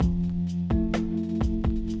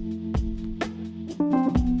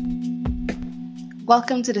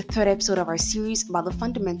Welcome to the third episode of our series about the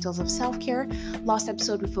fundamentals of self-care. Last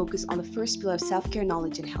episode, we focused on the first pillar of self-care,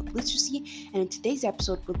 knowledge and health literacy. And in today's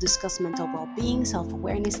episode, we'll discuss mental well-being,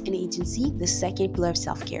 self-awareness, and agency, the second pillar of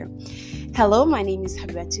self-care. Hello, my name is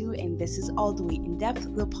Habibatu, and this is All the Way In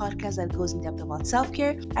Depth, the podcast that goes in depth about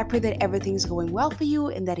self-care. I pray that everything's going well for you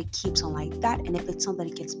and that it keeps on like that. And if it's not that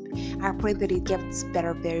I pray that it gets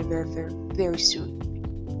better very, very, very, very soon.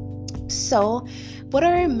 So, what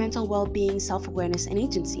are mental well-being, self-awareness, and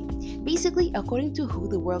agency? Basically, according to WHO,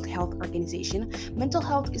 the World Health Organization, mental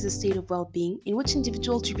health is a state of well-being in which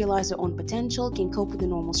individuals realize their own potential, can cope with the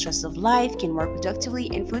normal stresses of life, can work productively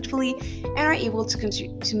and fruitfully, and are able to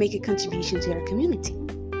make a contribution to their community.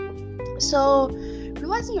 So,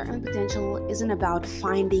 realizing your own potential isn't about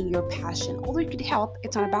finding your passion, although it could help.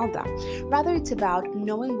 It's not about that. Rather, it's about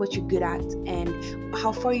knowing what you're good at and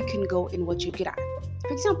how far you can go in what you're good at.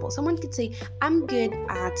 For example, someone could say, I'm good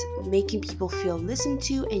at making people feel listened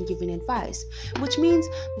to and giving advice, which means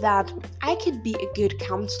that I could be a good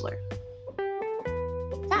counselor.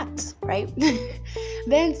 Facts, right?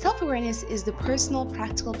 Then self-awareness is the personal,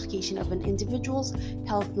 practical application of an individual's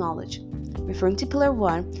health knowledge, referring to pillar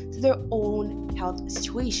 1, to their own health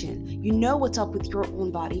situation. You know what's up with your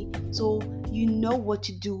own body, so you know what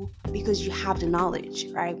to do because you have the knowledge,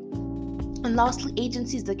 right? And lastly,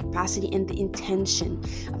 agency is the capacity and the intention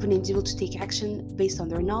of an individual to take action based on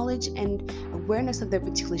their knowledge and awareness of their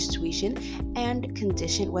particular situation and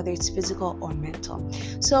condition, whether it's physical or mental.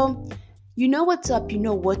 So, you know what's up, you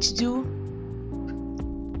know what to do.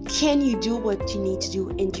 Can you do what you need to do?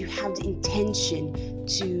 And you have the intention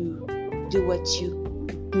to do what you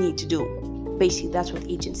need to do. Basically, that's what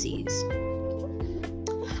agency is.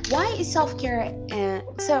 Why is self-care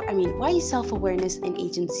why is self-awareness and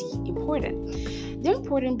agency important? They're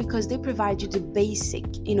important because they provide you the basic,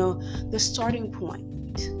 the starting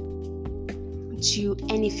point to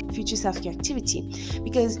any future self-care activity,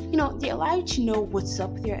 because they allow you to know what's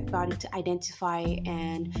up with your body, to identify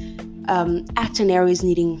and act on areas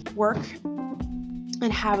needing work,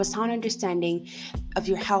 and have a sound understanding of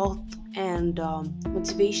your health and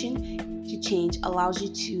motivation to change allows you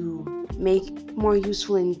to make more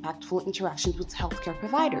useful and impactful interactions with healthcare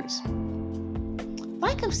providers.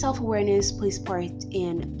 Lack of self-awareness plays part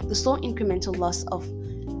in the slow incremental loss of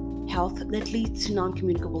health that leads to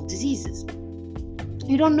non-communicable diseases.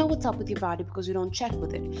 You don't know what's up with your body because you don't check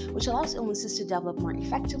with it, which allows illnesses to develop more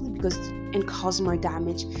effectively and cause more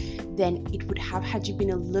damage than it would have had you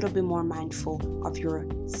been a little bit more mindful of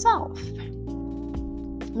yourself.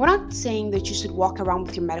 We're not saying that you should walk around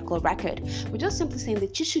with your medical record. We're just simply saying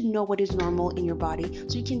that you should know what is normal in your body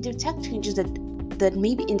so you can detect changes that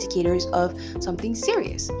may be indicators of something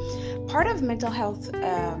serious. Part of mental health,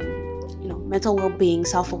 mental well-being,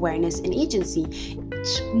 self-awareness, and agency,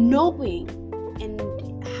 knowing and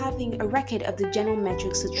having a record of the general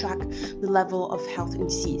metrics to track the level of health and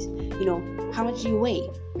disease. How much do you weigh,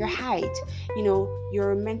 your height,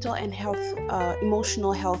 your mental and health,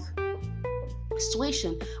 emotional health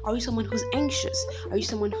situation. Are you someone who's anxious? Are you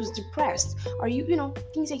someone who's depressed? Are you,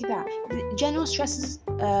 things like that. The general stress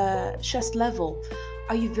level.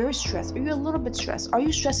 Are you very stressed? Are you a little bit stressed? Are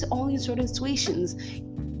you stressed only in certain situations?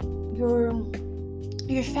 Your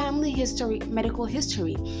family history, medical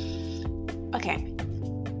history. Okay.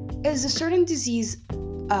 Is a certain disease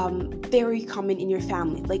very common in your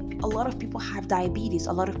family? Like, a lot of people have diabetes.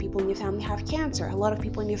 A lot of people in your family have cancer. A lot of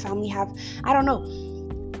people in your family have,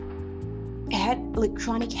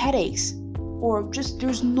 chronic headaches, or just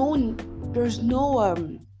there's no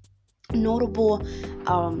notable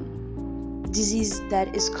disease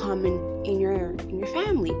that is common in your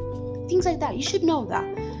family. Things like that. You should know that.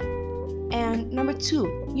 And number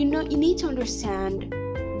 2, you need to understand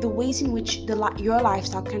the ways in which your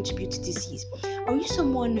lifestyle contributes to disease. Are you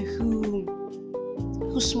someone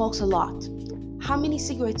who smokes a lot? How many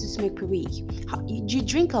cigarettes do you smoke per week? Do you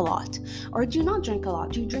drink a lot? Or do you not drink a lot?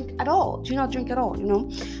 Do you drink at all? Do you not drink at all?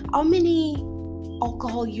 How many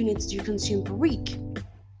alcohol units do you consume per week?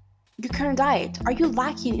 Your current diet. Are you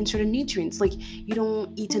lacking in certain nutrients? Like, you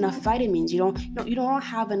don't eat enough vitamins. You don't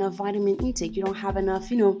have enough vitamin intake. You don't have enough,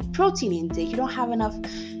 protein intake. You don't have enough,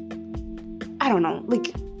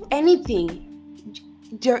 anything.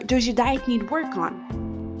 Does your diet need working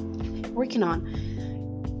on?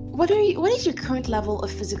 What is your current level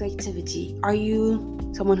of physical activity? Are you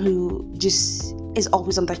someone who just is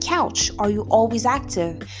always on the couch? Are you always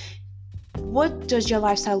active? What does your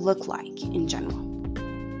lifestyle look like in general?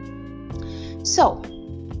 So,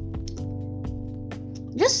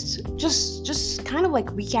 just kind of like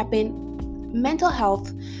recapping, mental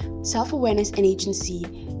health, self-awareness, and agency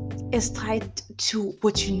is tied to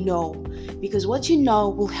what you know, because what you know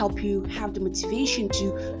will help you have the motivation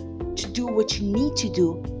to do what you need to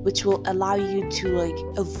do, which will allow you to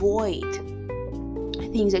avoid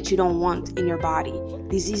things that you don't want in your body,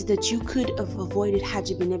 disease that you could have avoided had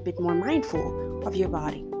you been a bit more mindful of your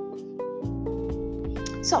body.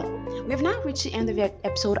 So, we have now reached the end of the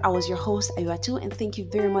episode. I was your host, Ayuatu, and thank you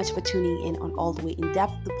very much for tuning in on All the Way in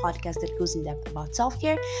Depth, the podcast that goes in depth about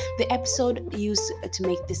self-care. The episode used to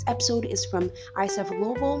make this episode is from ISF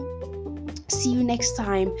Global. See you next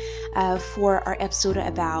time for our episode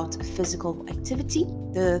about physical activity,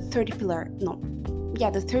 the third pillar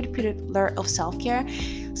of self-care.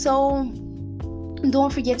 So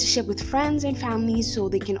don't forget to share with friends and family so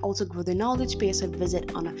they can also grow their knowledge. Pay us a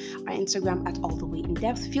visit on our Instagram at All the Way in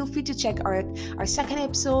Depth. Feel free to check our second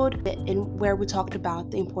episode where we talked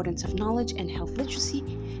about the importance of knowledge and health literacy.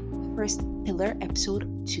 First pillar,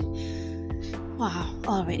 episode 2. Wow,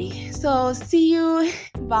 already. So see you.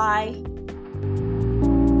 Bye.